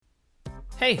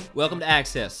Hey, welcome to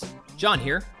Access. John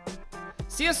here.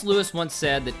 C.S. Lewis once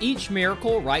said that each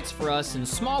miracle writes for us in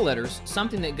small letters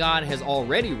something that God has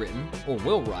already written, or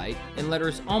will write, in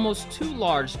letters almost too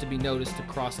large to be noticed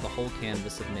across the whole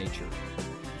canvas of nature.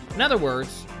 In other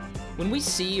words, when we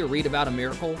see or read about a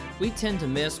miracle, we tend to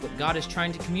miss what God is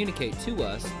trying to communicate to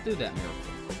us through that miracle.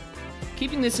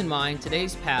 Keeping this in mind,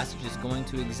 today's passage is going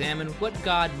to examine what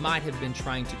God might have been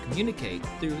trying to communicate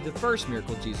through the first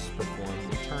miracle Jesus performed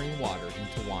in turning water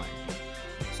into wine.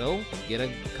 So, get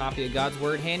a copy of God's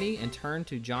Word handy and turn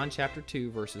to John chapter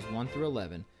 2, verses 1 through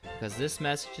 11, because this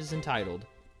message is entitled,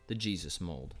 The Jesus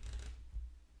Mold.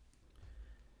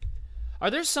 Are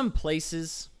there some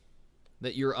places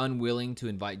that you're unwilling to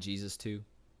invite Jesus to?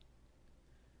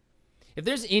 If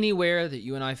there's anywhere that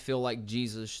you and I feel like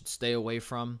Jesus should stay away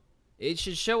from, it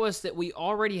should show us that we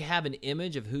already have an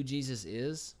image of who Jesus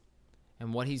is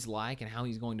and what he's like and how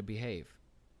he's going to behave.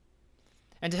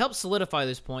 And to help solidify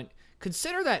this point,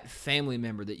 consider that family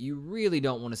member that you really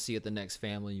don't want to see at the next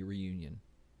family reunion.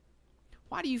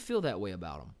 Why do you feel that way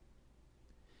about them?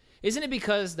 Isn't it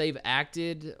because they've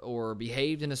acted or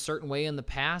behaved in a certain way in the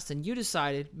past and you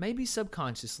decided, maybe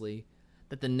subconsciously,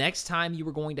 that the next time you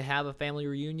were going to have a family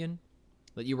reunion,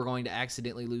 that you were going to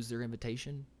accidentally lose their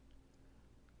invitation?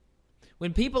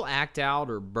 When people act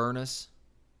out or burn us,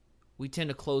 we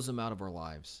tend to close them out of our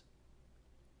lives.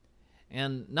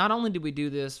 And not only do we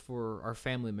do this for our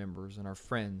family members and our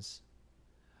friends,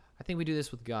 I think we do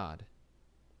this with God,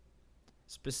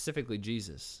 specifically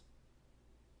Jesus.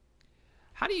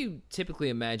 How do you typically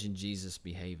imagine Jesus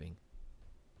behaving?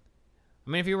 I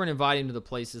mean, if you were to invite him to the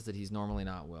places that he's normally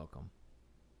not welcome.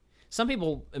 Some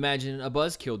people imagine a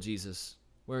buzzkill Jesus,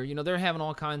 where, they're having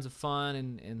all kinds of fun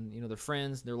and they're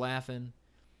friends, they're laughing.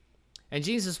 And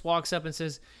Jesus walks up and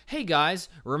says, "Hey guys,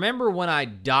 remember when I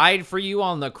died for you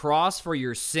on the cross for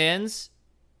your sins?"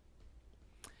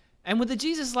 And with a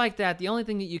Jesus like that, the only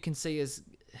thing that you can say is,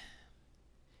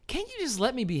 "Can't you just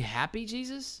let me be happy,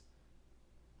 Jesus?"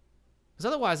 Because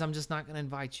otherwise, I'm just not going to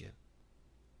invite you.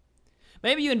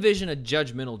 Maybe you envision a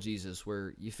judgmental Jesus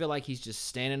where you feel like he's just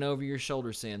standing over your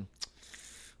shoulder saying,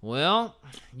 "Well,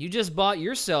 you just bought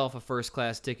yourself a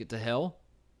first-class ticket to hell."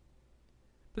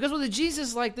 Because with a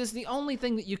Jesus like this, the only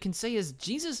thing that you can say is,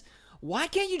 "Jesus, why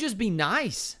can't you just be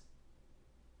nice?"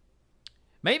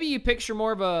 Maybe you picture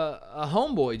more of a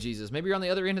homeboy Jesus. Maybe you're on the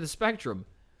other end of the spectrum.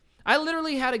 I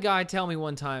literally had a guy tell me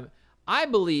one time, "I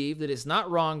believe that it's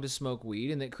not wrong to smoke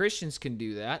weed and that Christians can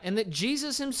do that and that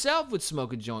Jesus himself would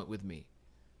smoke a joint with me."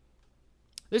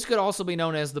 This could also be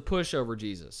known as the pushover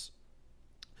Jesus.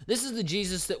 This is the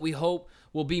Jesus that we hope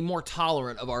will be more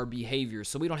tolerant of our behavior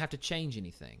so we don't have to change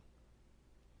anything.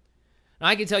 Now,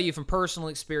 I can tell you from personal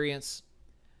experience,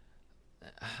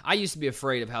 I used to be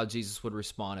afraid of how Jesus would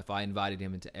respond if I invited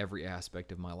him into every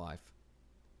aspect of my life.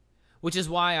 Which is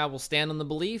why I will stand on the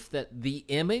belief that the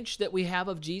image that we have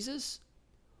of Jesus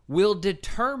will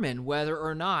determine whether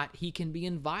or not he can be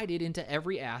invited into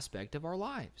every aspect of our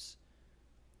lives.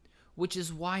 Which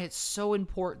is why it's so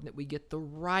important that we get the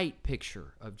right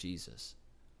picture of Jesus.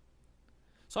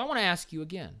 So I want to ask you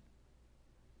again,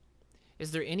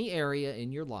 is there any area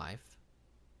in your life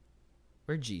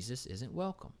where Jesus isn't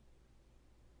welcome?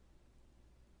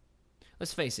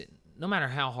 Let's face it, no matter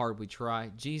how hard we try,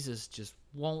 Jesus just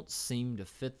won't seem to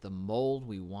fit the mold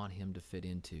we want him to fit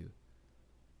into.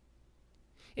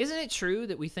 Isn't it true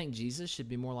that we think Jesus should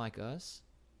be more like us?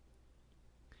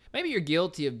 Maybe you're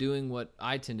guilty of doing what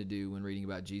I tend to do when reading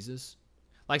about Jesus.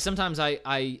 Like sometimes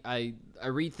I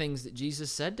read things that Jesus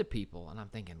said to people, and I'm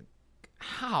thinking,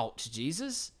 ouch,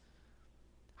 Jesus.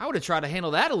 I would have tried to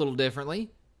handle that a little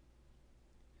differently.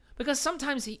 Because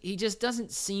sometimes he just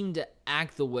doesn't seem to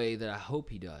act the way that I hope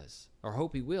he does, or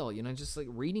hope he will. Just like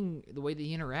reading the way that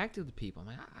he interacted with people,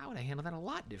 I would have handled that a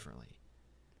lot differently.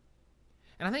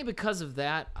 And I think because of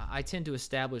that, I tend to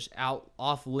establish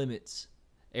off-limits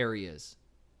areas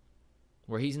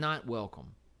where he's not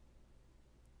welcome.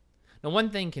 Now,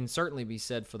 one thing can certainly be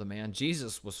said for the man.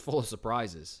 Jesus was full of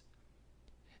surprises.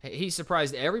 He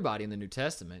surprised everybody in the New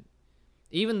Testament,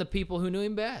 even the people who knew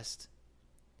him best.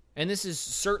 And this is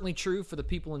certainly true for the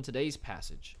people in today's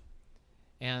passage.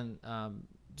 And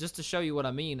just to show you what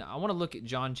I mean, I want to look at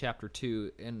John chapter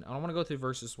 2, and I want to go through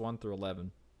verses 1 through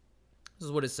 11. This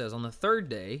is what it says. On the third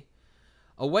day,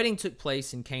 a wedding took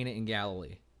place in Cana in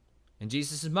Galilee. And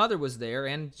Jesus' mother was there,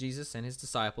 and Jesus and his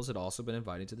disciples had also been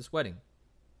invited to this wedding.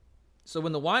 So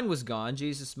when the wine was gone,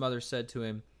 Jesus' mother said to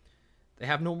him, "They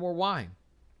have no more wine."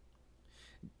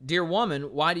 "Dear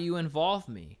woman, why do you involve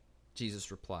me?" Jesus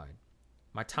replied,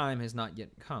 "My time has not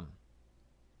yet come."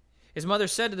 His mother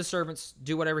said to the servants,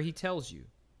 "Do whatever he tells you."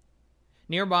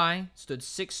 Nearby stood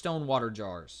 6 stone water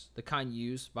jars, the kind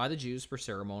used by the Jews for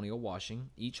ceremonial washing,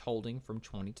 each holding from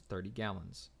 20 to 30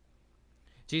 gallons.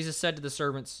 Jesus said to the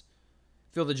servants,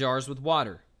 "Fill the jars with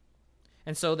water."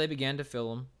 And so they began to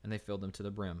fill them, and they filled them to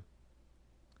the brim.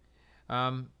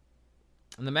 And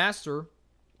the master,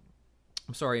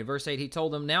 in verse 8, he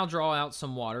told them, "Now draw out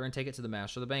some water and take it to the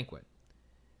master of the banquet."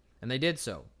 And they did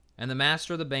so. And the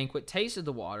master of the banquet tasted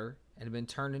the water and had been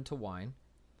turned into wine.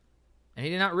 And he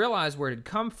did not realize where it had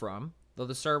come from, though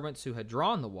the servants who had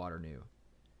drawn the water knew.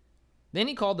 Then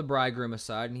he called the bridegroom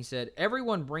aside, and he said,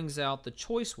 "Everyone brings out the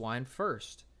choice wine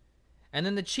first, and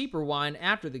then the cheaper wine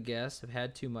after the guests have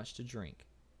had too much to drink.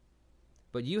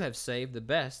 But you have saved the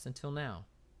best until now."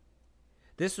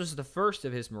 This was the first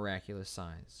of his miraculous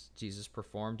signs Jesus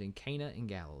performed in Cana in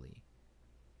Galilee.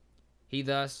 He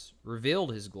thus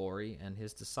revealed his glory, and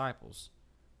his disciples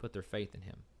put their faith in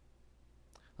him.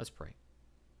 Let's pray.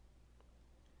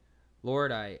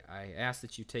 Lord, I ask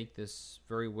that you take this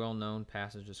very well-known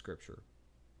passage of Scripture,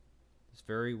 this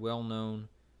very well-known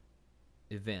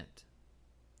event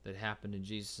that happened in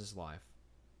Jesus' life,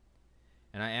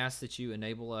 and I ask that you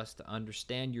enable us to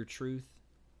understand your truth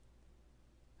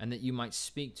and that you might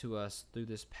speak to us through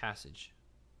this passage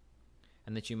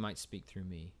and that you might speak through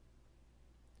me.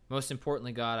 Most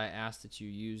importantly, God, I ask that you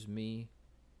use me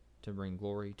to bring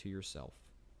glory to yourself.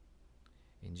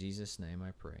 In Jesus' name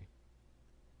I pray.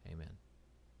 Amen.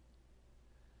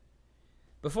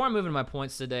 Before I move into my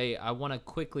points today, I want to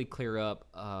quickly clear up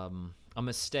a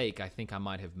mistake I think I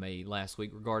might have made last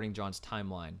week regarding John's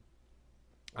timeline.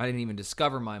 I didn't even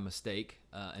discover my mistake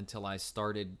until I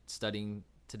started studying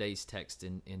today's text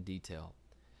in detail.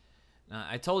 Now,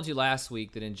 I told you last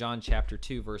week that in John chapter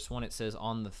 2, verse 1, it says,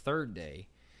 "On the third day."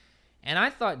 And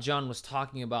I thought John was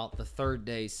talking about the third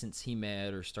day since he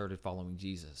met or started following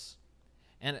Jesus.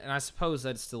 And I suppose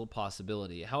that's still a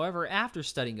possibility. However, after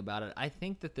studying about it, I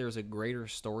think that there's a greater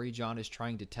story John is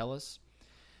trying to tell us.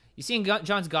 You see, in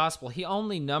John's gospel, he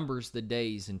only numbers the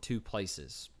days in 2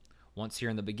 places. Once here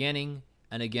in the beginning,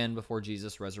 and again before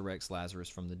Jesus resurrects Lazarus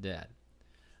from the dead.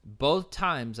 Both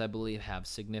times, I believe, have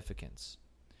significance.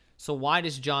 So why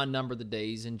does John number the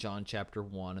days in John chapter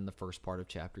 1 and the first part of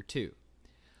chapter 2?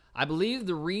 I believe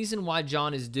the reason why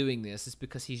John is doing this is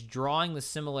because he's drawing the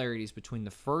similarities between the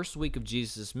first week of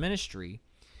Jesus' ministry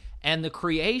and the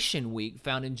creation week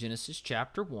found in Genesis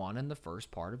chapter 1 and the first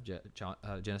part of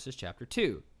Genesis chapter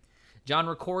 2. John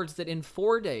records that in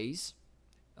 4 days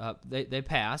they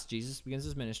pass, Jesus begins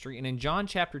his ministry, and in John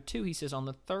chapter 2 he says on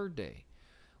the third day,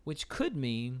 which could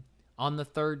mean on the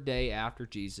third day after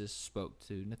Jesus spoke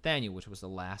to Nathanael, which was the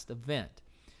last event.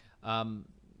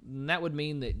 And that would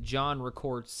mean that John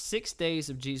records 6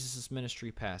 days of Jesus'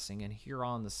 ministry passing, and here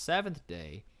on the 7th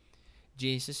day,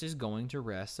 Jesus is going to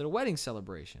rest at a wedding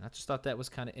celebration. I just thought that was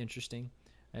kind of interesting.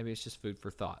 Maybe it's just food for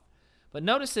thought. But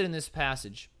notice that in this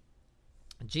passage,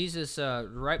 Jesus,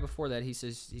 right before that, he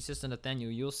says to Nathanael,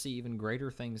 "You'll see even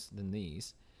greater things than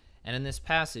these." And in this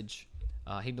passage,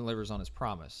 he delivers on his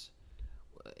promise.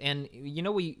 And, you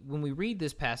know, when we read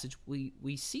this passage,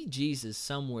 we see Jesus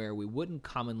somewhere we wouldn't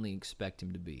commonly expect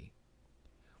him to be,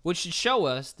 which should show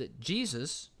us that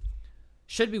Jesus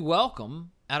should be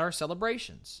welcome at our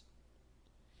celebrations.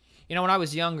 You know, when I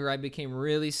was younger, I became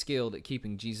really skilled at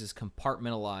keeping Jesus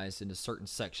compartmentalized into certain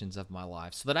sections of my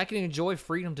life so that I could enjoy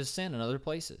freedom to sin in other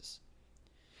places.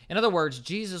 In other words,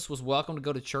 Jesus was welcome to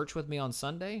go to church with me on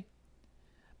Sunday,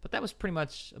 but that was pretty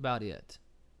much about it.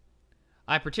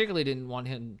 I particularly didn't want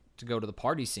him to go to the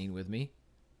party scene with me.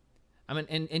 I mean,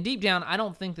 and deep down, I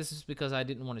don't think this is because I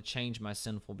didn't want to change my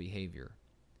sinful behavior.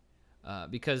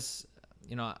 Because,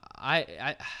 you know,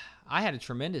 I had a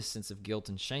tremendous sense of guilt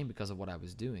and shame because of what I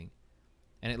was doing.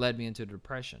 And it led me into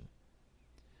depression.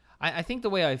 I think the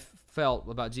way I felt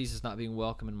about Jesus not being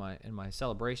welcome in my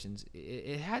celebrations,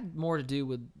 it had more to do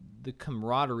with the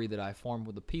camaraderie that I formed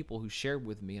with the people who shared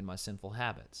with me in my sinful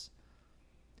habits.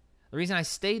 The reason I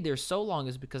stayed there so long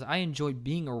is because I enjoyed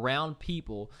being around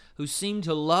people who seemed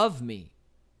to love me.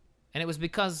 And it was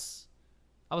because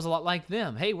I was a lot like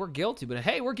them. Hey, we're guilty, but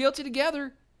hey, we're guilty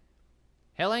together.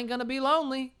 Hell ain't going to be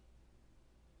lonely.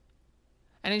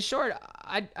 And in short,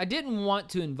 I didn't want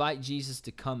to invite Jesus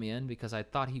to come in because I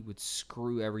thought he would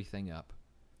screw everything up.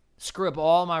 Screw up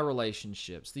all my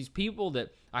relationships. These people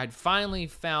that I had finally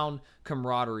found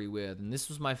camaraderie with, and this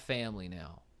was my family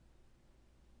now.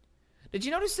 Did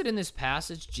you notice that in this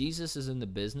passage, Jesus is in the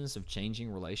business of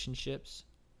changing relationships?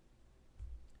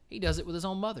 He does it with his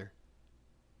own mother.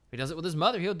 If he does it with his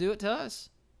mother, he'll do it to us.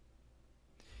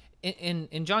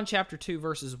 In John chapter 2,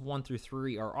 verses 1 through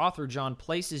 3, our author John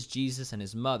places Jesus and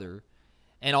his mother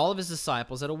and all of his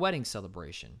disciples at a wedding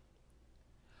celebration.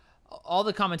 all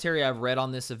the commentary I've read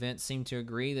on this event seem to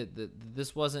agree that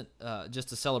this wasn't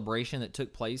just a celebration that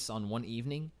took place on one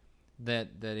evening, that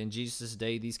in Jesus'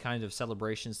 day, these kinds of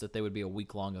celebrations, that they would be a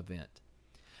week-long event.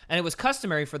 And it was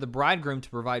customary for the bridegroom to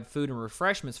provide food and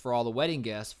refreshments for all the wedding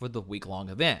guests for the week-long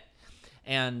event.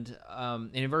 And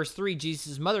in verse 3,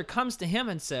 Jesus' mother comes to him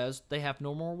and says, they have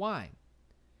no more wine.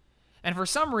 And for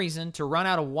some reason, to run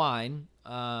out of wine,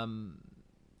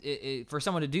 for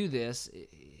someone to do this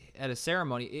at a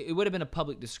ceremony, it would have been a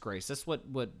public disgrace. That's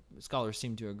what scholars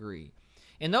seem to agree.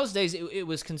 In those days, it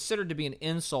was considered to be an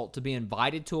insult to be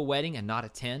invited to a wedding and not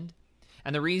attend.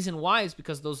 And the reason why is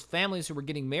because those families who were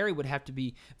getting married would have to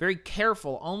be very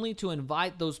careful only to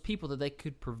invite those people that they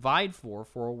could provide for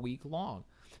a week long.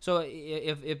 So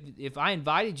if I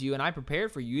invited you and I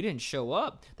prepared for you, you didn't show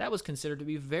up, that was considered to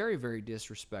be very, very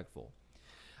disrespectful.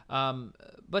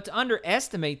 But to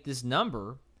underestimate this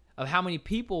number of how many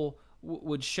people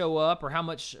would show up or how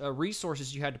much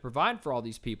resources you had to provide for all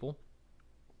these people,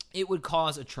 it would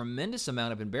cause a tremendous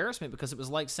amount of embarrassment, because it was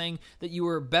like saying that you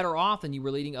were better off than you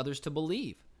were leading others to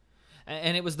believe.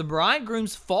 And it was the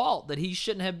bridegroom's fault that he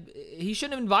shouldn't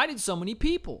have invited so many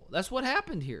people. That's what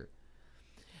happened here.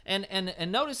 And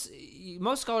notice,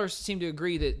 most scholars seem to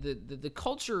agree that the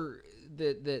culture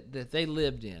that they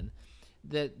lived in,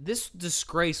 that this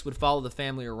disgrace would follow the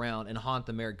family around and haunt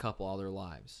the married couple all their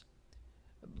lives.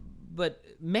 But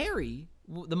Mary,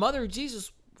 the mother of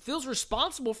Jesus, feels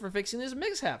responsible for fixing this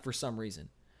mishap for some reason.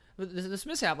 This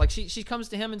mishap, like she comes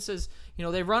to him and says,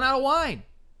 they've run out of wine.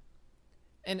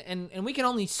 And we can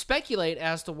only speculate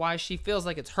as to why she feels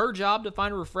like it's her job to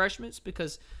find refreshments,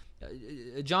 because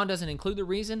John doesn't include the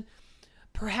reason.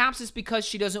 Perhaps it's because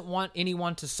she doesn't want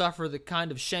anyone to suffer the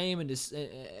kind of shame and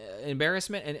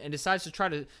embarrassment, and decides to try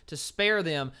to spare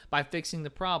them by fixing the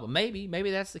problem.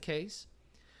 Maybe that's the case.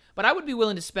 But I would be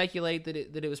willing to speculate that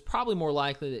it was probably more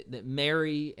likely that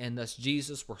Mary and thus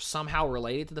Jesus were somehow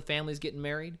related to the families getting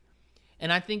married.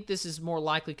 And I think this is more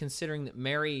likely considering that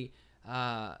Mary,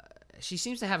 she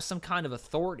seems to have some kind of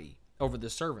authority over the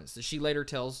servants that she later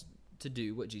tells to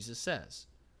do what Jesus says.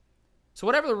 So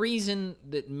whatever the reason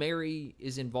that Mary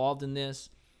is involved in this,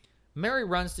 Mary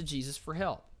runs to Jesus for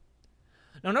help.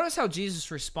 Now notice how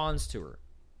Jesus responds to her.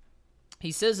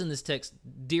 He says in this text,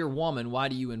 "Dear woman, why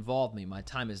do you involve me? My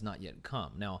time has not yet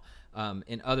come." Now,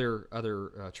 in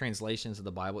other translations of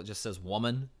the Bible, it just says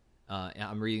woman.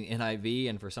 I'm reading NIV,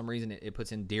 and for some reason it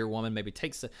puts in "dear woman." Maybe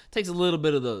takes a little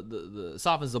bit of the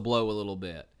softens the blow a little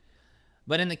bit.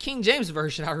 But in the King James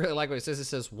Version, I really like what it says. It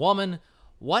says, "Woman,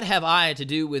 what have I to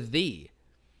do with thee?"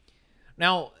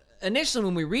 Now, initially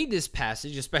when we read this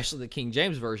passage, especially the King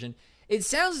James Version, it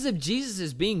sounds as if Jesus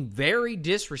is being very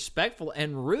disrespectful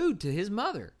and rude to his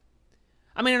mother.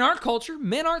 I mean, in our culture,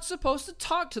 men aren't supposed to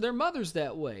talk to their mothers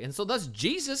that way. And so thus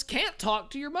Jesus can't talk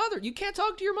to your mother. You can't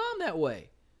talk to your mom that way.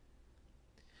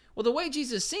 Well, the way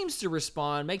Jesus seems to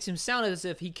respond makes him sound as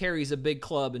if he carries a big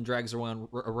club and drags around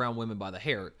women by the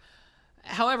hair.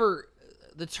 However,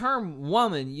 the term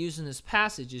woman used in this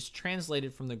passage is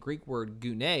translated from the Greek word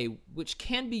gune, which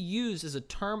can be used as a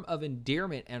term of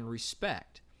endearment and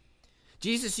respect.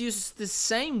 Jesus uses the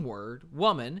same word,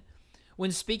 woman,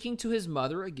 when speaking to his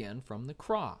mother again from the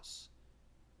cross.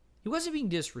 He wasn't being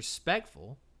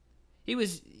disrespectful. He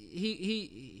was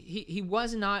using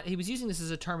this as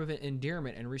a term of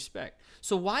endearment and respect.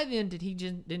 So why then did he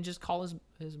didn't just call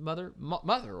his mother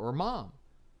or mom?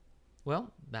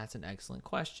 Well, that's an excellent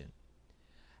question.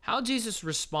 How Jesus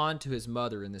responds to his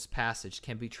mother in this passage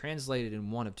can be translated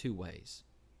in one of two ways.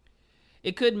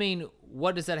 It could mean,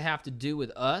 what does that have to do with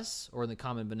us? Or in the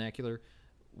common vernacular,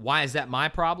 why is that my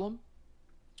problem?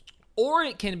 Or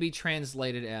it can be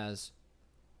translated as,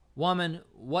 woman,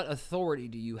 what authority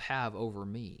do you have over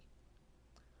me?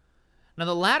 Now,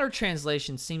 the latter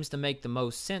translation seems to make the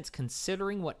most sense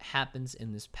considering what happens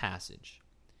in this passage.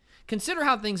 Consider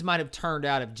how things might have turned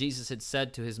out if Jesus had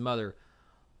said to his mother,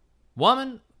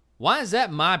 "Woman, why is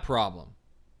that my problem?"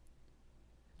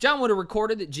 John would have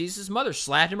recorded that Jesus' mother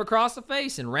slapped him across the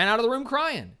face and ran out of the room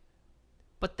crying.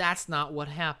 But that's not what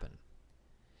happened.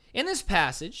 In this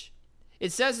passage,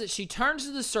 it says that she turns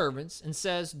to the servants and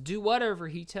says, "Do whatever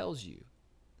he tells you."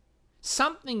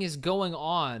 Something is going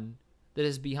on that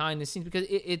is behind the scenes, because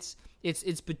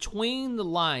it's between the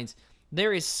lines.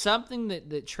 There is something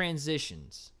that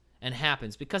transitions and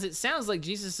happens, because it sounds like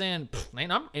Jesus is saying,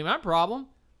 ain't my problem.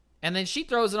 And then she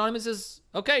throws it on him and says,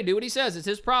 "Okay, do what he says. It's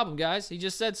his problem, guys. He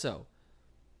just said so."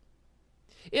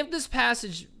 If this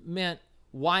passage meant,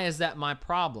 "Why is that my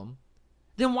problem?"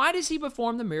 then why does he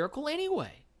perform the miracle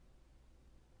anyway?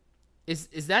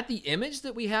 Is that the image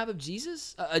that we have of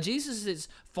Jesus? A Jesus that's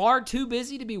far too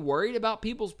busy to be worried about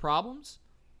people's problems?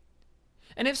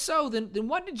 And if so, then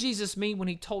what did Jesus mean when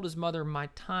he told his mother, "My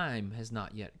time has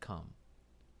not yet come"?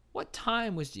 What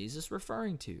time was Jesus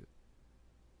referring to?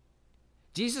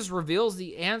 Jesus reveals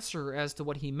the answer as to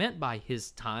what he meant by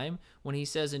his time when he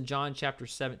says in John chapter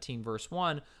 17, verse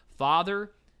 1,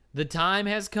 "Father, the time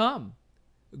has come.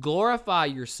 Glorify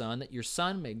your Son, that your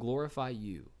Son may glorify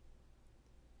you."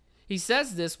 He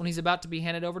says this when he's about to be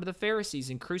handed over to the Pharisees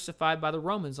and crucified by the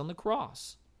Romans on the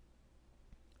cross.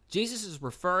 Jesus is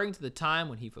referring to the time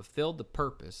when he fulfilled the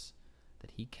purpose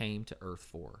that he came to earth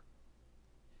for.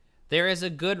 There is a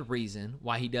good reason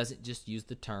why he doesn't just use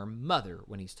the term mother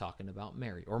when he's talking about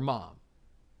Mary or mom.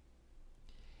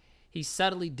 He's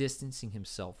subtly distancing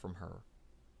himself from her.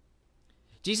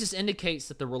 Jesus indicates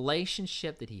that the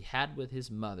relationship that he had with his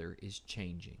mother is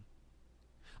changing.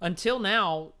 Until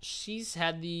now, she's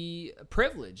had the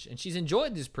privilege, and she's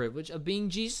enjoyed this privilege, of being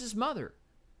Jesus' mother.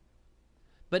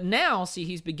 But now, see,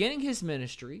 he's beginning his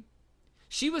ministry.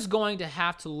 She was going to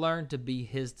have to learn to be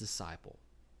his disciple.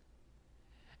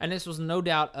 And this was no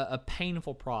doubt a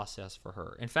painful process for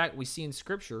her. In fact, we see in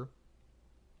Scripture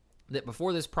that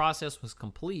before this process was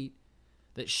complete,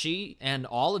 that she and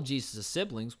all of Jesus'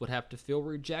 siblings would have to feel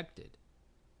rejected,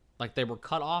 like they were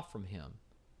cut off from him,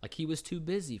 like he was too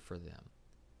busy for them.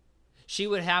 She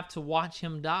would have to watch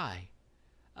him die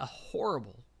a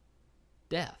horrible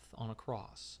death on a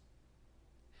cross.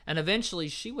 And eventually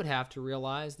she would have to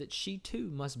realize that she too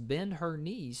must bend her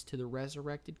knees to the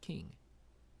resurrected King.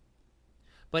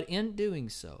 But in doing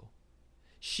so,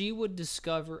 she would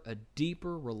discover a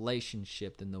deeper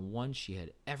relationship than the one she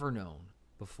had ever known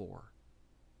before.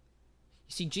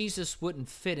 You see, Jesus wouldn't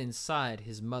fit inside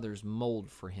his mother's mold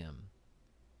for him.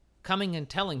 Coming and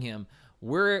telling him,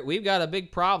 we've got a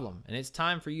big problem, and it's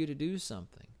time for you to do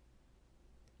something.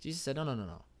 Jesus said,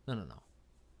 no.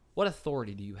 What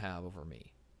authority do you have over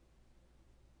me?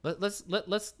 Let's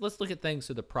look at things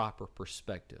through the proper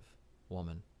perspective,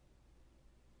 woman.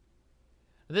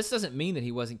 This doesn't mean that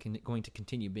he wasn't going to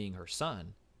continue being her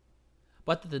son,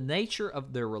 but that the nature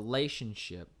of their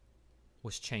relationship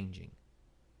was changing.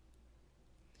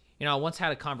 You know, I once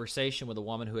had a conversation with a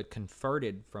woman who had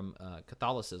converted from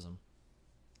Catholicism,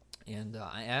 and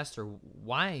I asked her,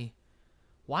 why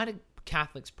do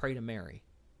Catholics pray to Mary?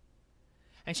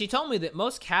 And she told me that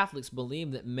most Catholics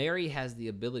believe that Mary has the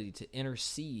ability to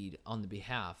intercede on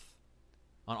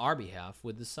our behalf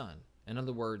with the Son. In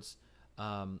other words,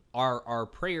 our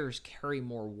prayers carry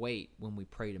more weight when we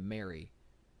pray to Mary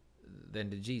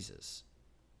than to Jesus.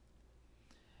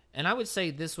 And I would say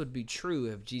this would be true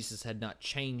if Jesus had not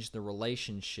changed the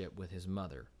relationship with his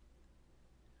mother.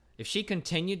 If she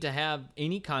continued to have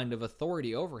any kind of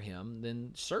authority over him,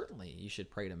 then certainly you should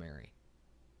pray to Mary.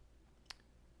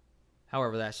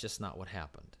 However, that's just not what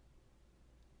happened.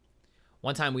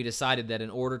 One time we decided that in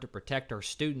order to protect our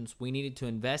students, we needed to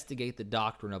investigate the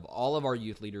doctrine of all of our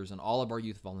youth leaders and all of our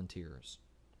youth volunteers.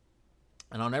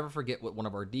 And I'll never forget what one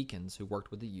of our deacons who worked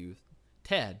with the youth,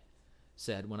 Ted,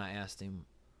 said when I asked him,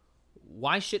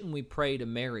 "Why shouldn't we pray to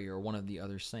Mary or one of the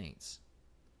other saints?"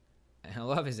 And I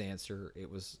love his answer. It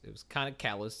was kind of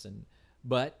callous,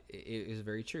 but it was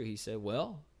very true. He said,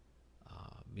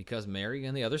 because Mary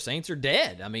and the other saints are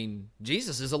dead. I mean,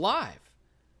 Jesus is alive.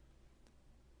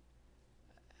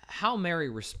 How Mary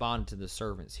responded to the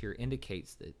servants here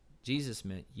indicates that Jesus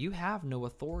meant, you have no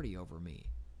authority over me.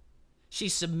 She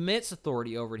submits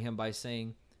authority over to him by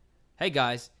saying, hey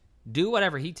guys, do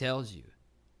whatever he tells you.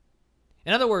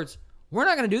 In other words, we're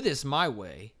not going to do this my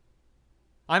way.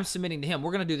 I'm submitting to him.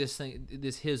 We're going to do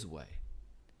this his way.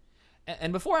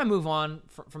 And before I move on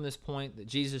from this point that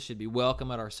Jesus should be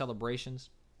welcome at our celebrations,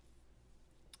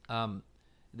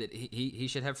 that he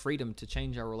should have freedom to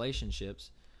change our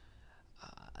relationships,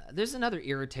 there's another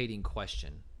irritating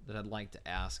question that I'd like to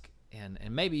ask, and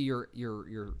maybe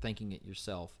you're thinking it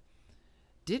yourself.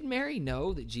 Did Mary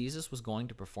know that Jesus was going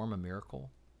to perform a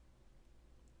miracle?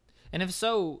 And if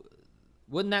so,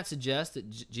 wouldn't that suggest that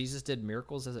Jesus did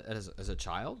miracles as a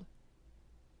child?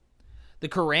 The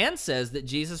Quran says that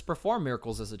Jesus performed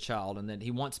miracles as a child, and that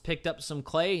he once picked up some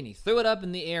clay and he threw it up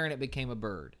in the air and it became a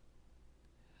bird.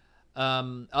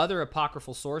 Other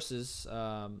apocryphal sources,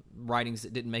 writings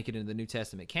that didn't make it into the New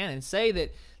Testament canon, say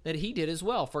that he did as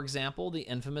well. For example, the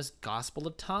infamous Gospel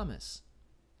of Thomas.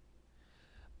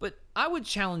 But I would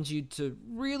challenge you to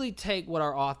really take what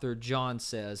our author John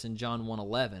says in John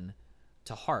 1:11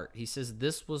 to heart. He says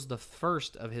this was the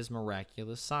first of his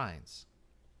miraculous signs.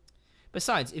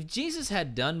 Besides, if Jesus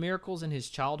had done miracles in his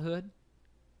childhood,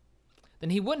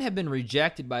 then he wouldn't have been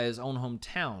rejected by his own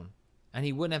hometown, and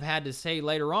he wouldn't have had to say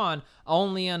later on,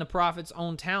 only in a prophet's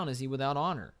own town is he without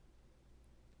honor.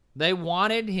 They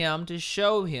wanted him to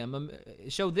show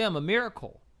them a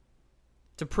miracle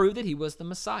to prove that he was the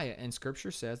Messiah, and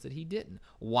Scripture says that he didn't.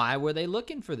 Why were they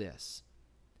looking for this?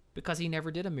 Because he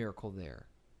never did a miracle there.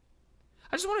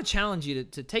 I just want to challenge you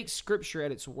to take Scripture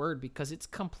at its word, because it's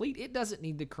complete. It doesn't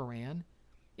need the Quran.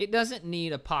 It doesn't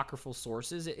need apocryphal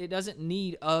sources. It doesn't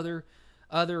need other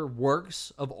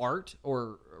works of art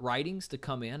or writings to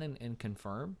come in and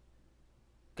confirm.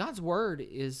 God's word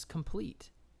is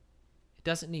complete. It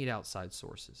doesn't need outside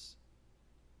sources.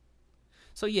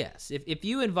 So yes, if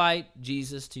you invite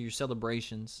Jesus to your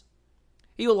celebrations,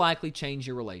 he will likely change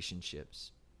your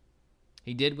relationships.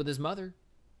 He did with his mother.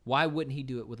 Why wouldn't he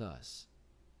do it with us?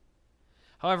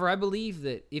 However, I believe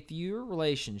that if your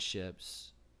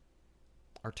relationships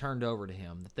are turned over to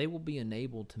him, that they will be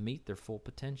enabled to meet their full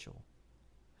potential.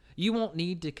 You won't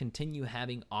need to continue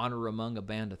having honor among a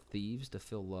band of thieves to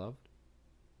feel loved.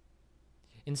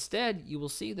 Instead, you will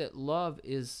see that love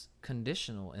is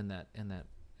conditional in that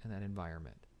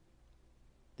environment.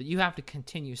 That you have to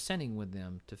continue sinning with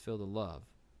them to feel the love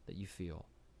that you feel.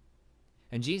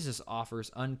 And Jesus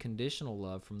offers unconditional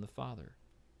love from the Father.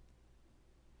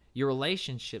 Your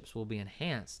relationships will be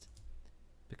enhanced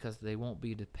because they won't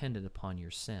be dependent upon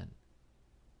your sin.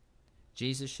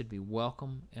 Jesus should be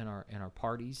welcome in our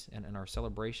parties and in our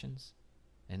celebrations,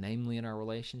 and namely in our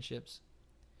relationships.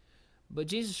 But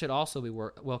Jesus should also be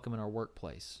welcome in our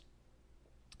workplace.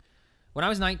 When I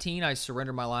was 19, I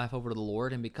surrendered my life over to the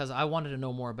Lord, and because I wanted to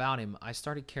know more about him, I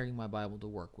started carrying my Bible to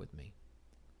work with me.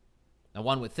 Now,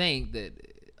 one would think that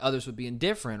others would be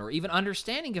indifferent or even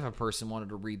understanding if a person wanted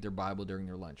to read their Bible during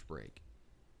their lunch break.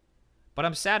 But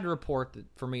I'm sad to report that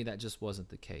for me, that just wasn't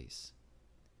the case.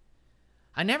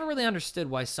 I never really understood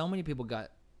why so many people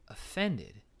got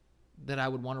offended that I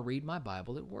would want to read my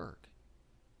Bible at work.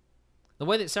 The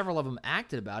way that several of them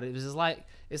acted about it was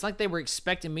it's like they were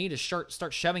expecting me to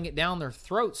start shoving it down their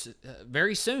throats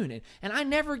very soon. And I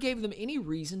never gave them any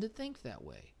reason to think that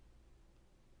way.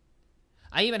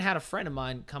 I even had a friend of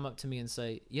mine come up to me and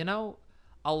say,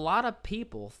 a lot of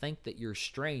people think that you're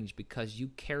strange because you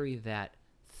carry that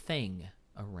thing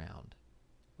around.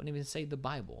 Wouldn't even say the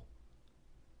Bible.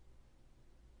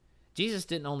 Jesus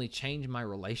didn't only change my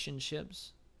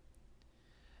relationships.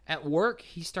 At work,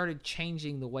 he started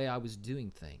changing the way I was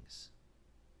doing things.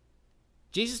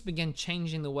 Jesus began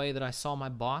changing the way that I saw my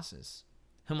bosses,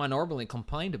 whom I normally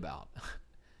complained about.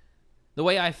 The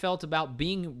way I felt about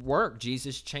being at work,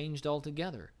 Jesus changed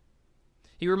altogether.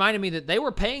 He reminded me that they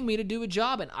were paying me to do a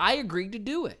job, and I agreed to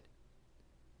do it.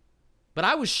 But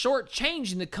I was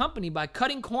shortchanging the company by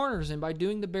cutting corners and by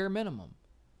doing the bare minimum.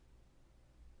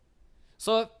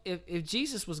 So if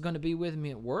Jesus was going to be with me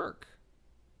at work,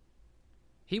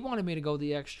 he wanted me to go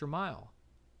the extra mile.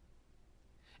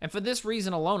 And for this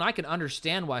reason alone, I can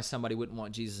understand why somebody wouldn't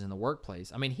want Jesus in the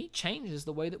workplace. I mean, he changes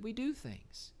the way that we do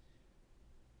things.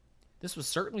 This was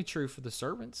certainly true for the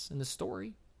servants in the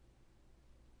story.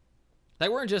 They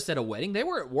weren't just at a wedding, they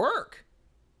were at work.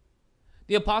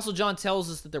 The Apostle John tells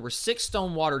us that there were 6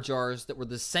 stone water jars that were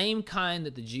the same kind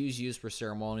that the Jews used for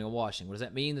ceremonial washing. What does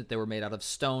that mean? That they were made out of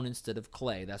stone instead of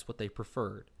clay. That's what they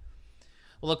preferred.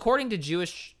 Well, according to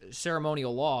Jewish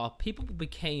ceremonial law, people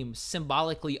became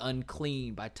symbolically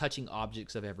unclean by touching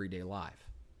objects of everyday life.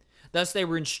 Thus, they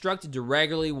were instructed to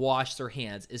regularly wash their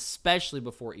hands, especially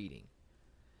before eating.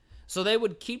 So they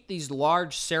would keep these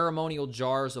large ceremonial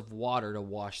jars of water to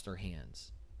wash their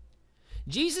hands.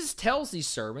 Jesus tells these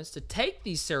servants to take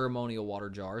these ceremonial water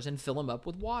jars and fill them up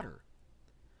with water.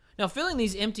 Now, filling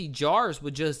these empty jars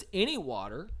with just any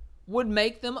water would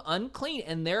make them unclean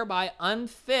and thereby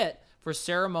unfit for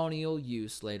ceremonial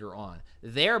use later on,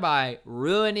 thereby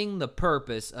ruining the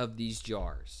purpose of these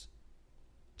jars.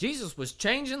 Jesus was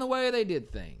changing the way they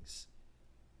did things.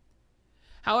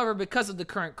 However, because of the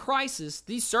current crisis,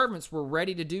 these servants were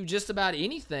ready to do just about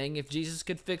anything if Jesus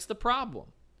could fix the problem.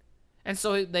 And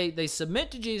so they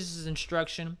submit to Jesus'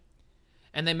 instruction,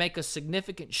 and they make a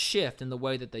significant shift in the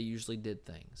way that they usually did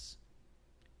things.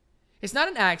 It's not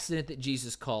an accident that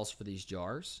Jesus calls for these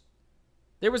jars.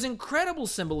 There was incredible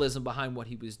symbolism behind what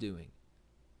he was doing.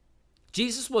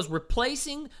 Jesus was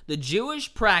replacing the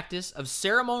Jewish practice of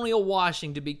ceremonial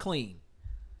washing to be clean.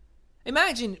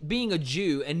 Imagine being a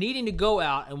Jew and needing to go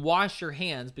out and wash your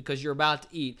hands because you're about to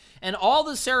eat, and all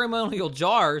the ceremonial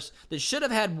jars that should have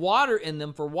had water in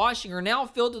them for washing are now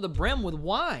filled to the brim with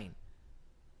wine.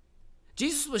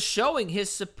 Jesus was showing his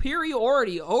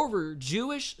superiority over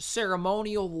Jewish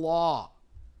ceremonial law.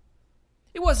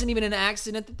 It wasn't even an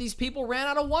accident that these people ran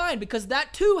out of wine, because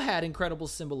that too had incredible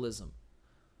symbolism.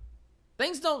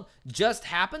 Things don't just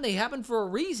happen, they happen for a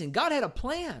reason. God had a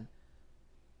plan.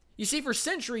 You see, for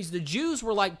centuries, the Jews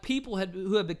were like people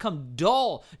who had become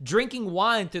dull, drinking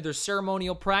wine through their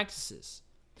ceremonial practices.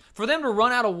 For them to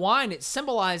run out of wine, it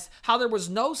symbolized how there was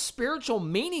no spiritual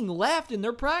meaning left in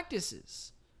their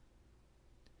practices.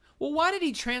 Well, why did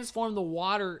he transform the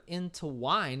water into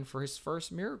wine for his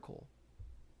first miracle?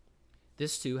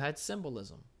 This too had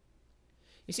symbolism.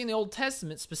 You see, in the Old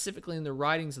Testament, specifically in the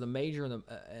writings of the major and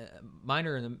the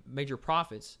minor and the major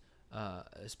prophets,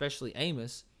 especially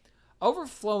Amos,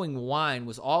 overflowing wine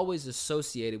was always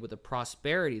associated with the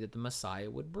prosperity that the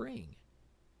Messiah would bring.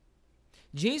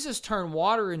 Jesus turned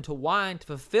water into wine to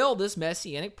fulfill this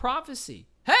messianic prophecy.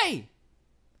 Hey,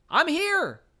 I'm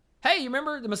here. Hey, you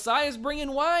remember the Messiah's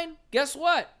bringing wine? Guess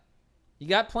what? You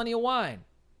got plenty of wine.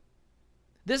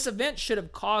 This event should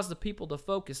have caused the people to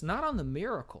focus not on the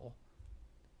miracle,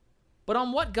 but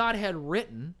on what God had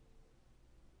written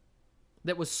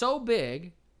that was so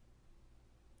big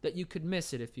that you could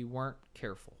miss it if you weren't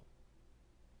careful.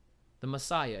 The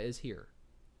Messiah is here.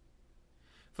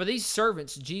 For these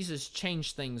servants, Jesus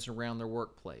changed things around their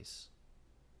workplace.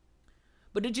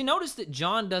 But did you notice that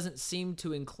John doesn't seem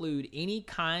to include any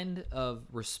kind of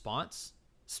response,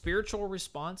 spiritual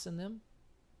response in them?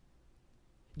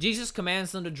 Jesus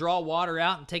commands them to draw water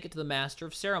out and take it to the master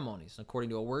of ceremonies. According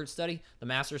to a word study, the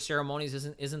master of ceremonies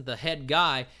isn't the head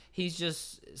guy. He's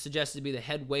just suggested to be the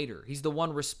head waiter. He's the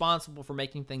one responsible for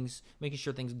making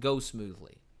sure things go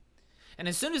smoothly. And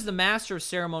as soon as the master of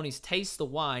ceremonies tastes the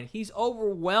wine, he's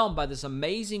overwhelmed by this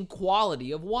amazing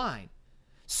quality of wine.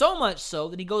 So much so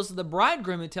that he goes to the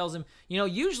bridegroom and tells him,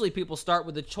 usually people start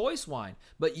with the choice wine,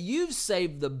 but you've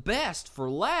saved the best for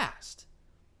last.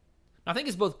 I think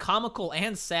it's both comical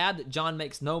and sad that John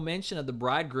makes no mention of the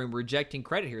bridegroom rejecting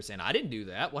credit here, saying, I didn't do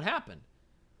that. What happened?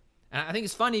 And I think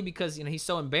it's funny because he's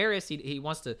so embarrassed. He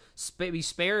wants to be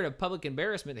spared of public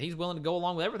embarrassment that he's willing to go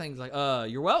along with everything. He's like,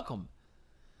 you're welcome.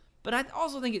 But I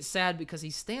also think it's sad because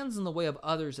he stands in the way of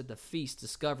others at the feast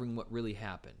discovering what really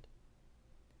happened.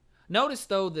 Notice,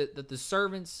 though, that the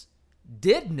servants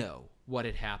did know what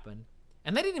had happened,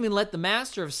 and they didn't even let the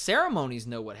master of ceremonies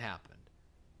know what happened.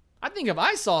 I think if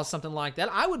I saw something like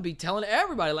that, I would be telling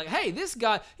everybody, like, hey, this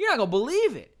guy, you're not going to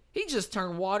believe it. He just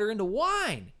turned water into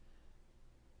wine.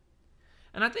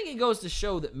 And I think it goes to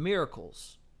show that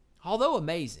miracles, although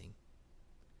amazing,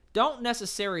 don't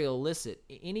necessarily elicit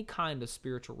any kind of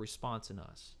spiritual response in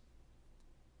us.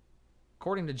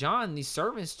 According to John, these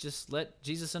servants just let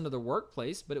Jesus into their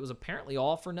workplace, but it was apparently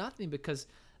all for nothing because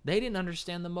they didn't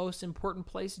understand the most important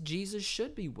place Jesus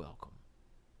should be welcome.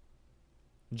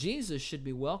 Jesus should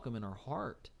be welcome in our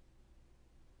heart.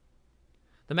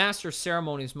 The master of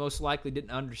ceremonies most likely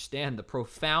didn't understand the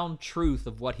profound truth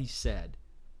of what he said.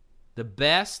 The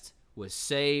best was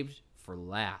saved for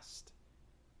last.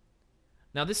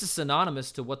 Now, this is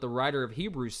synonymous to what the writer of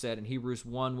Hebrews said in Hebrews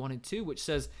 1 and 2, which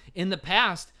says, in the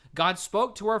past, God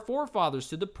spoke to our forefathers,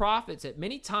 to the prophets, at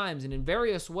many times and in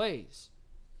various ways.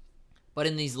 But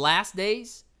in these last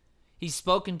days, he's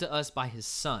spoken to us by his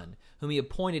Son, whom he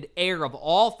appointed heir of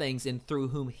all things and through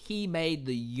whom he made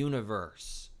the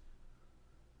universe.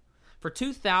 For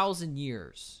 2,000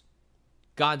 years,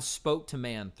 God spoke to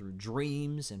man through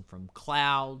dreams and from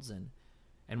clouds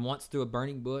and once through a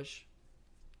burning bush.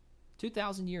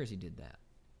 2,000 years he did that.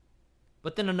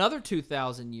 But then another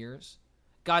 2,000 years,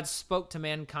 God spoke to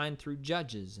mankind through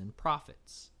judges and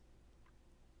prophets.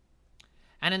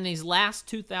 And in these last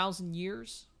 2,000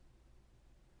 years,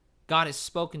 God has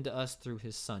spoken to us through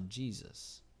his Son,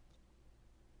 Jesus.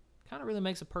 Kind of really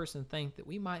makes a person think that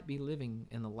we might be living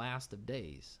in the last of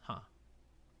days, huh?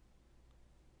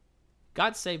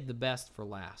 God saved the best for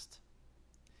last,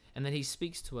 and that he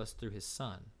speaks to us through his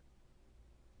Son.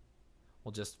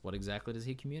 Well, just what exactly does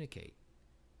he communicate?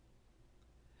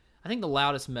 I think the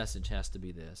loudest message has to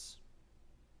be this.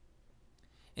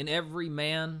 In every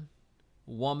man,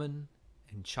 woman,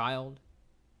 and child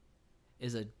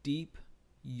is a deep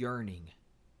yearning,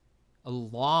 a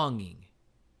longing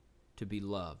to be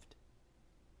loved.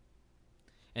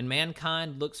 And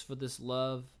mankind looks for this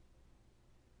love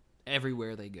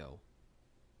everywhere they go.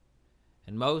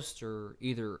 And most are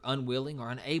either unwilling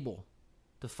or unable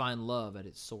to find love at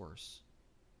its source.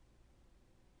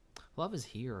 Love is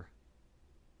here.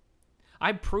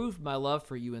 I proved my love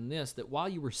for you in this, that while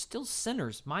you were still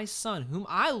sinners, my Son, whom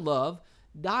I love,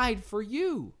 died for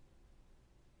you.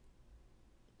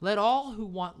 Let all who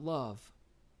want love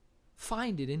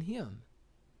find it in him.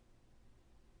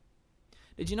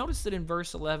 Did you notice that in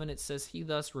verse 11 it says, he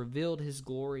thus revealed his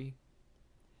glory,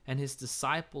 and his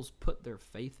disciples put their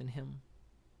faith in him?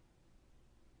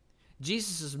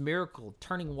 Jesus' miracle of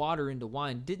turning water into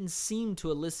wine didn't seem to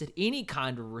elicit any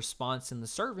kind of response in the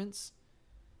servants.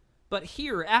 But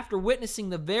here, after witnessing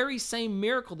the very same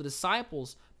miracle, the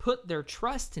disciples put their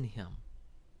trust in him.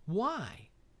 Why?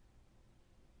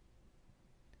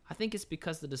 I think it's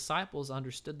because the disciples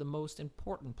understood the most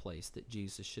important place that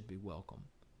Jesus should be welcome.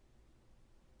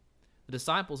 The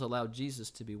disciples allowed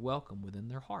Jesus to be welcome within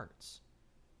their hearts.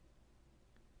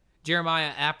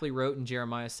 Jeremiah aptly wrote in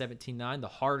Jeremiah 17:9, "The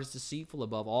heart is deceitful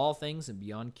above all things and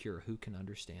beyond cure. Who can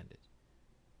understand it?"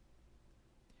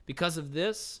 Because of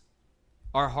this,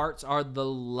 our hearts are the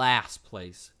last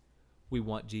place we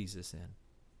want Jesus in.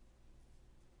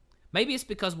 Maybe it's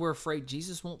because we're afraid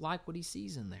Jesus won't like what he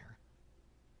sees in there.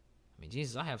 I mean,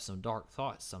 Jesus, I have some dark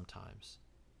thoughts sometimes,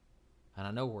 and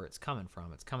I know where it's coming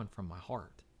from. It's coming from my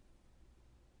heart.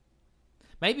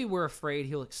 Maybe we're afraid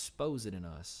he'll expose it in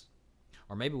us,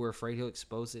 or maybe we're afraid he'll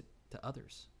expose it to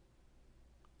others.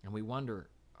 And we wonder,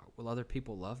 will other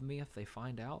people love me if they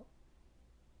find out?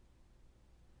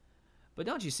 But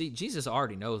don't you see, Jesus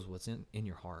already knows what's in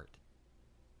your heart.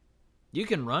 You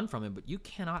can run from him, but you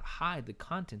cannot hide the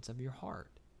contents of your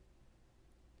heart.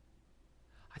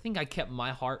 I think I kept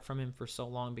my heart from him for so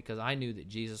long because I knew that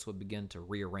Jesus would begin to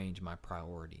rearrange my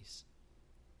priorities.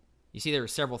 You see, there are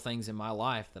several things in my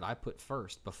life that I put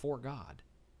first before God.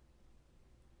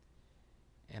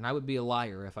 And I would be a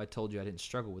liar if I told you I didn't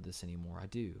struggle with this anymore. I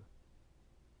do.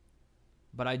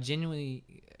 But I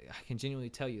can genuinely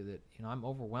tell you that, I'm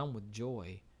overwhelmed with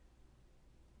joy.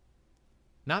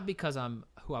 Not because I'm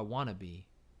who I want to be,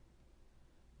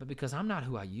 but because I'm not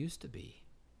who I used to be.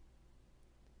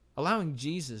 Allowing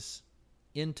Jesus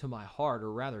into my heart,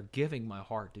 or rather giving my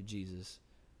heart to Jesus,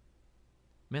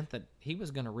 meant that he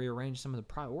was going to rearrange some of the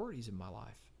priorities in my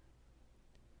life.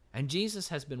 And Jesus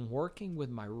has been working with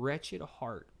my wretched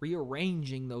heart,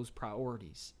 rearranging those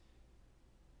priorities.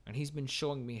 And he's been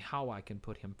showing me how I can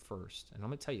put him first. And I'm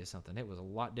going to tell you something. It was a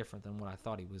lot different than what I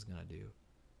thought he was going to do.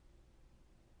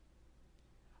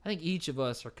 I think each of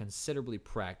us are considerably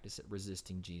practiced at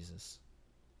resisting Jesus.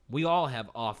 We all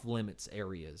have off-limits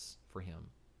areas for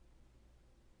him.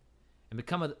 And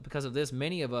because of this,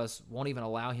 many of us won't even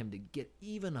allow him to get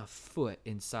even a foot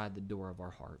inside the door of our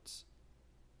hearts.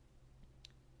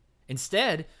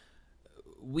 Instead,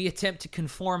 we attempt to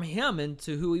conform him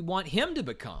into who we want him to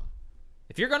become.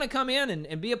 If you're going to come in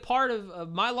and be a part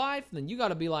of my life, then you got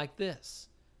to be like this.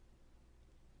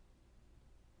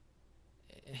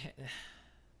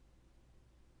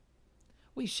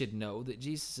 We should know that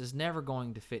Jesus is never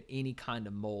going to fit any kind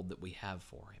of mold that we have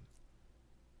for him.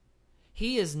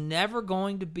 He is never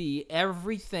going to be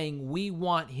everything we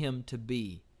want him to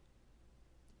be.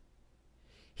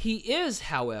 He is,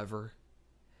 however,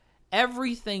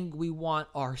 everything we want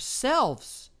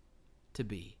ourselves to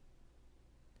be.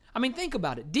 I mean, think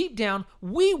about it. Deep down,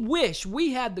 we wish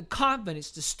we had the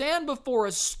confidence to stand before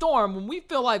a storm when we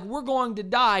feel like we're going to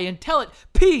die and tell it,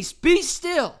 "Peace, be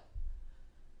still."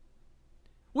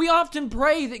 We often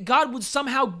pray that God would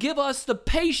somehow give us the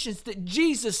patience that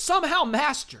Jesus somehow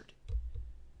mastered.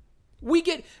 We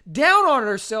get down on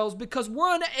ourselves because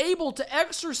we're unable to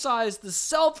exercise the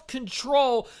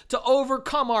self-control to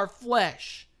overcome our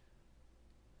flesh.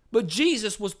 But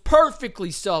Jesus was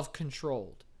perfectly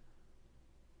self-controlled.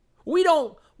 We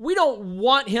don't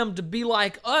want him to be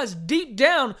like us. Deep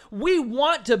down, we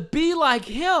want to be like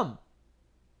him.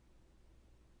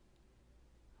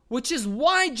 Which is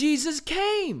why Jesus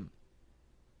came.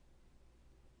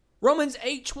 Romans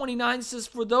 8:29 says,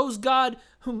 "For those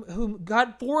whom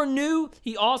God foreknew,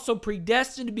 he also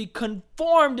predestined to be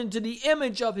conformed into the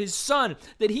image of his Son,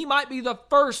 that he might be the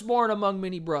firstborn among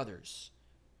many brothers."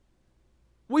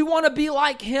 We want to be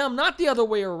like him, not the other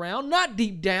way around, not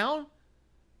deep down.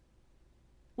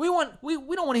 We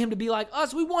don't want him to be like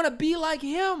us. We want to be like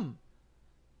him.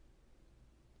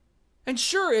 And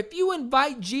sure, if you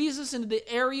invite Jesus into the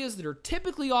areas that are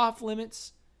typically off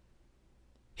limits,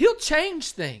 he'll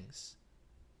change things.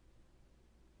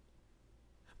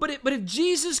 But if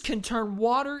Jesus can turn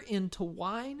water into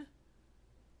wine,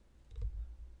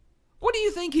 what do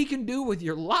you think he can do with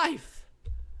your life?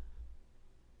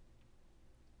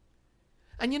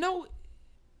 And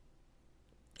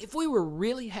if we were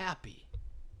really happy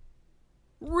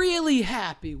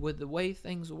with the way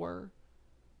things were,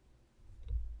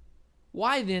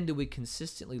 why then do we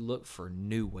consistently look for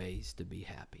new ways to be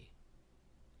happy?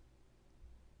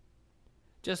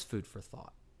 Just food for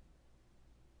thought.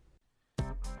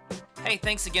 Hey,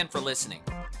 thanks again for listening.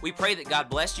 We pray that God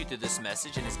blessed you through this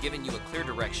message and has given you a clear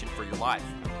direction for your life.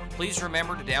 Please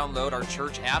remember to download our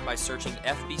church app by searching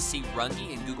FBC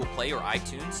Runge in Google Play or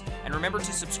iTunes, and remember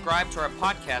to subscribe to our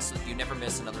podcast so that you never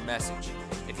miss another message.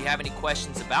 If you have any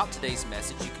questions about today's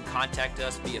message, you can contact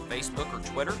us via Facebook or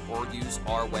Twitter or use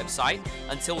our website.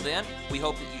 Until then, we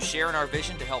hope that you share in our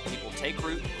vision to help people take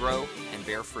root, grow, and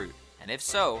bear fruit. And if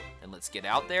so, then let's get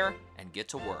out there and get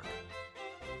to work.